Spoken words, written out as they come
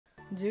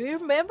Do you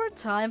remember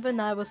time when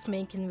I was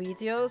making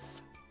videos?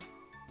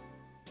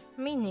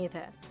 Me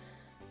neither.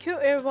 Q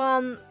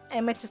everyone,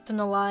 Amethyst on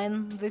the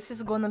line. This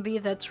is gonna be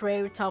that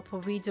rare type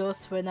of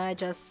videos when I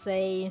just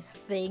say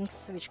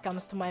things which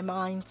comes to my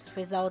mind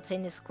without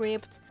any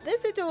script.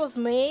 This video was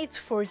made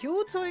for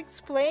you to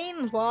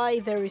explain why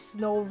there is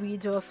no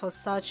video for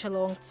such a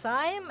long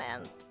time,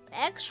 and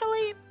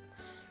actually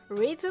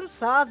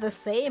reasons are the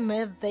same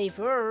as they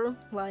were.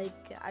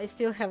 Like, I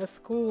still have a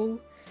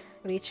school,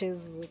 which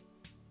is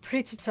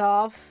pretty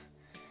tough,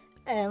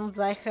 and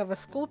I have a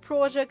school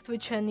project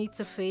which I need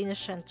to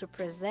finish and to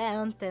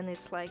present, and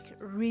it's like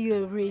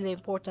really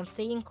important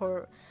thing,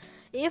 or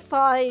if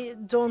I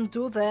don't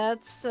do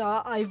that,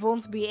 I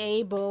won't be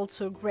able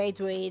to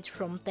graduate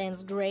from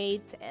 10th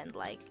grade, and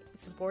like,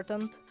 it's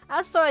important.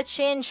 Also, I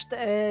changed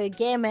the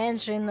game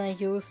engine I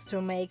used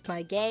to make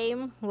my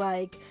game.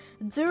 Like,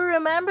 do you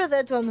remember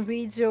that one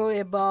video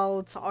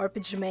about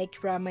RPG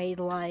Maker I made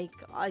like,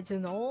 I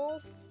don't know,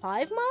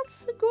 5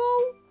 months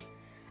ago?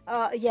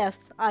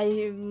 Yes,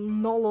 I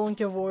no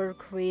longer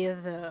work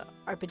with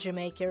RPG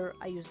Maker.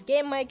 I use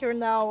Game Maker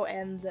now,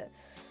 and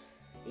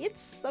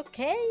it's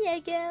okay,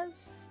 I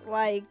guess.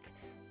 Like,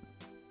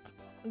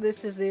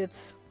 this is it.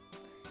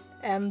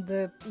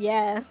 And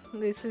yeah,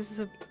 this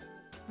is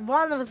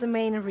one of the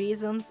main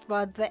reasons,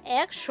 but the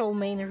actual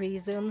main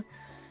reason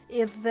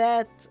is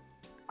that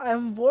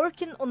I'm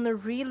working on a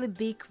really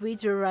big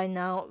video right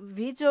now,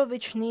 video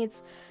which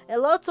needs a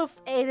lot of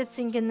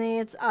editing in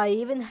it. I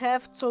even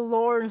have to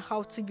learn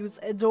how to use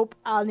Adobe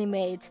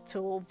Animate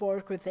to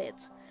work with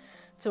it,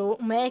 to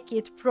make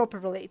it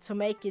properly, to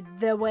make it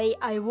the way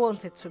I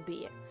want it to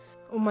be.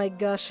 Oh my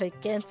gosh, I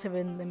can't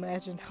even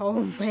imagine how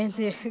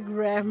many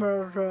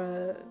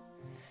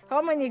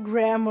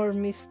grammar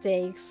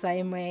mistakes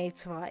I made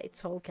while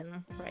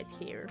talking right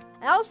here.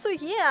 Also,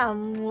 yeah,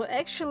 I'm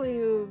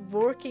actually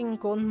working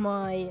on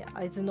my,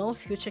 I don't know,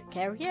 future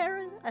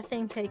career. I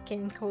think I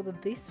can call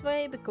it this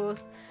way,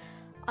 because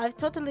I've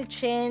totally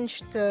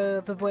changed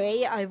the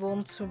way I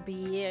want to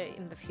be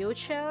in the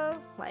future.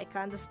 Like,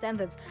 I understand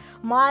that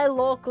my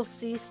local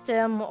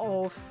system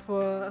of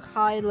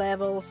high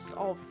levels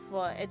of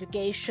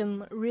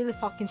education really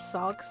fucking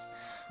sucks.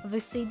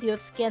 These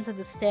idiots can't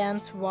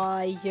understand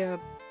why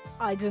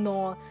I don't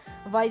know,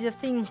 why they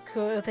think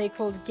they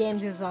called game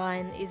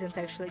design isn't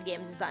actually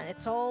game design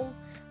at all.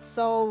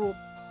 So,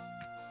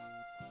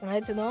 I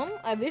don't know,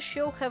 I wish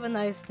you'll have a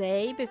nice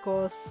day,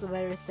 because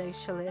there is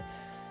actually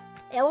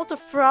a lot of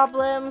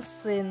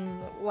problems in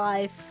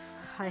life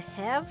I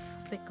have,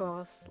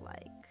 because,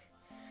 like,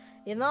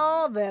 you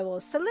know, there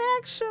was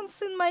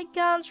elections in my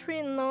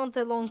country not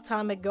a long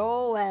time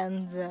ago,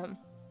 and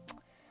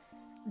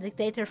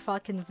dictator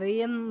fucking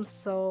win,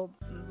 so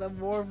the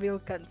war will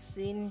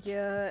continue,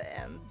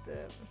 and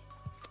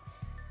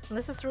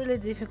this is really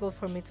difficult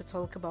for me to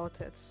talk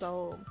about it.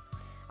 So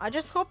I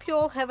just hope you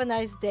all have a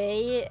nice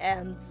day,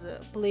 and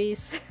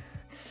please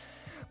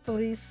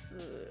please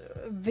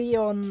be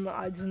on,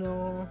 I don't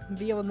know,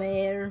 be on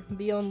air,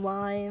 be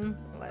online,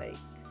 like,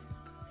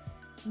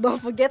 don't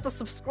forget to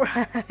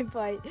subscribe.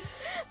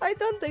 I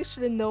don't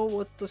actually know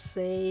what to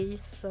say,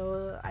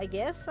 so I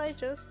guess I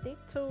just need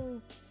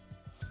to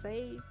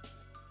say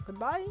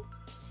goodbye,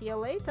 see you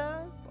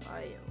later.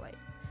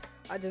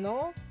 I don't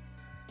know,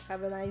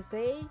 have a nice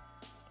day,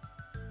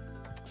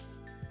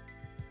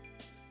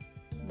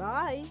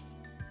 bye.